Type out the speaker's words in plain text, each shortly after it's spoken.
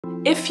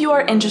If you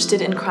are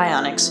interested in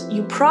cryonics,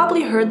 you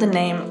probably heard the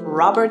name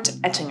Robert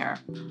Ettinger,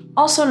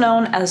 also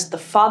known as the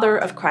father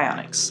of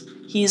cryonics.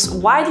 He's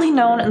widely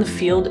known in the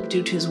field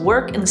due to his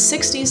work in the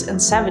 60s and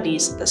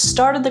 70s that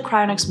started the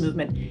cryonics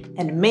movement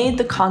and made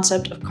the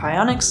concept of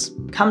cryonics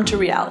come to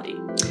reality.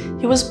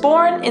 He was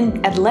born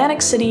in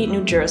Atlantic City,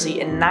 New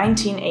Jersey in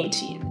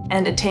 1918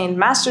 and attained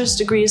master's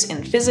degrees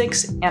in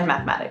physics and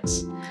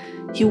mathematics.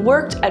 He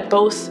worked at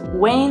both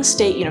Wayne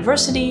State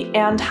University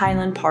and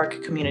Highland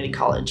Park Community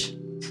College.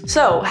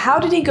 So, how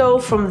did he go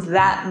from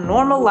that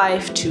normal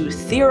life to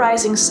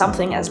theorizing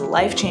something as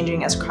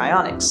life-changing as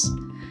cryonics?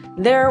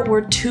 There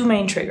were two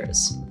main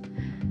triggers.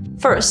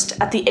 First,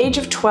 at the age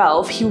of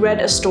 12, he read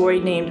a story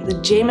named The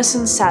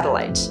Jameson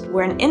Satellite,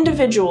 where an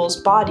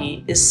individual's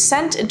body is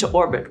sent into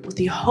orbit with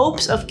the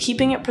hopes of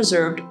keeping it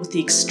preserved with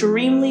the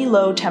extremely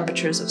low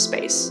temperatures of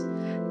space.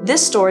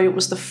 This story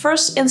was the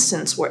first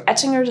instance where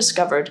Ettinger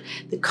discovered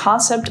the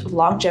concept of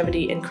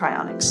longevity in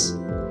cryonics.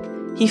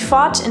 He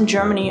fought in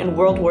Germany in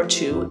World War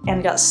II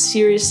and got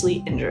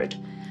seriously injured,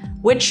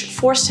 which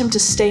forced him to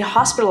stay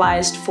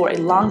hospitalized for a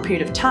long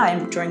period of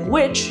time, during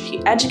which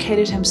he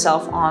educated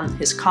himself on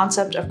his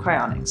concept of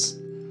cryonics.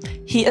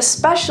 He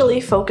especially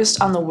focused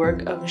on the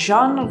work of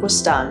Jean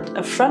Rostand,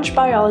 a French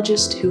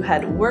biologist who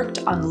had worked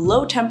on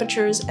low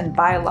temperatures and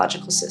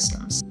biological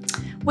systems.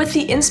 With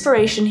the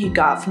inspiration he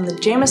got from the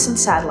Jameson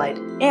satellite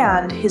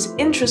and his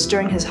interest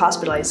during his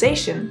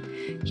hospitalization,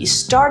 he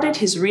started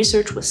his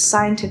research with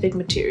scientific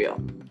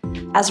material.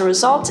 As a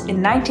result,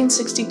 in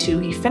 1962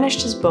 he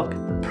finished his book,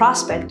 The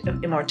Prospect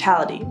of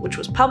Immortality, which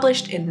was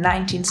published in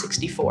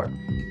 1964.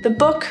 The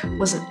book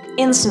was an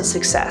instant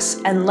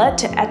success and led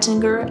to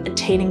Ettinger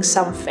attaining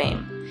some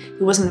fame.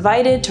 He was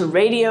invited to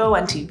radio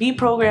and TV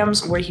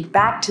programs where he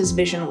backed his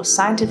vision with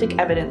scientific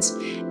evidence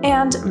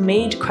and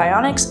made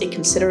cryonics a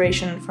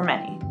consideration for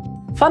many.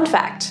 Fun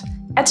fact: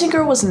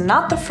 Ettinger was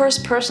not the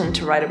first person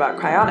to write about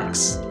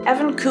cryonics.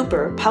 Evan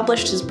Cooper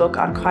published his book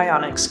on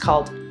cryonics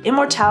called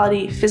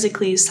Immortality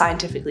Physically,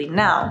 Scientifically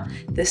Now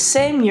the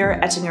same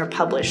year Ettinger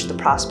published The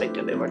Prospect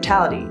of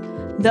Immortality,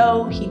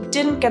 though he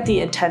didn't get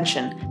the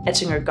attention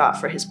Ettinger got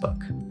for his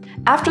book.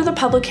 After the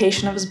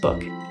publication of his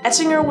book,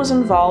 Ettinger was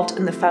involved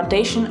in the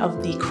foundation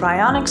of the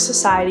Cryonics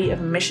Society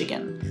of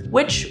Michigan,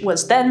 which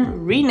was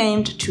then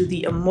renamed to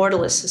the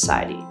Immortalist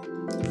Society.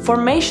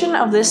 Formation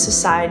of this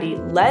society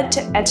led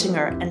to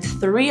Ettinger and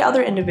 3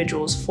 other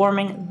individuals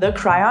forming the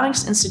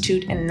Cryonics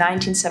Institute in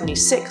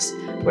 1976,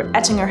 where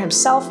Ettinger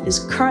himself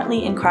is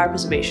currently in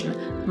cryopreservation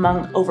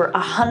among over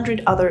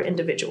 100 other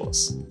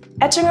individuals.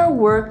 Ettinger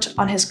worked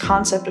on his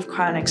concept of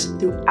cryonics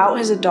throughout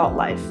his adult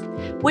life,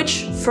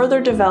 which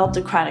further developed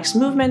the cryonics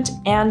movement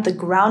and the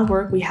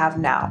groundwork we have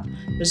now,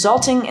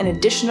 resulting in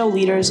additional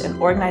leaders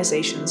and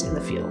organizations in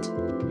the field.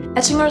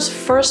 Ettinger's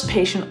first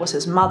patient was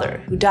his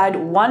mother, who died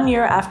 1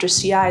 year after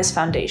CI's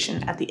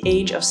foundation at the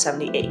age of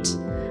 78.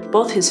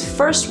 Both his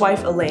first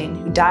wife, Elaine,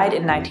 who died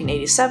in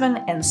 1987,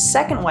 and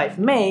second wife,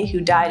 May,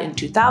 who died in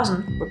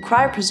 2000, were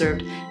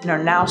cryopreserved and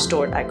are now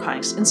stored at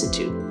Cryonics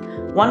Institute.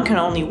 One can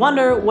only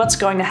wonder what's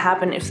going to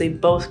happen if they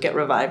both get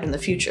revived in the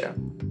future.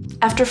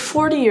 After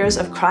 40 years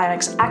of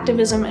cryonics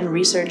activism and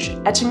research,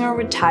 Ettinger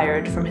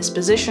retired from his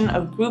position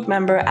of group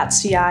member at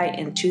CI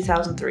in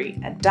 2003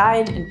 and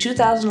died in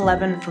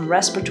 2011 from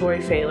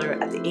respiratory failure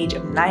at the age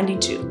of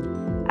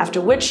 92, after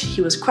which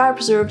he was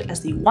cryopreserved as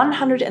the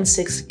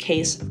 106th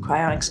case of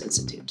Cryonics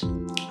Institute.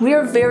 We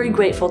are very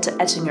grateful to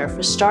Ettinger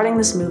for starting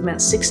this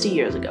movement 60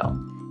 years ago.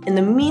 In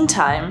the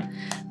meantime,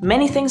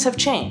 many things have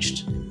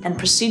changed, and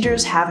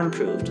procedures have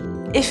improved.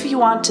 If you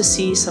want to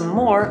see some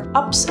more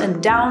ups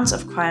and downs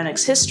of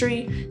cryonics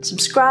history,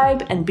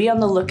 subscribe and be on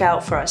the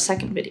lookout for our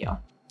second video.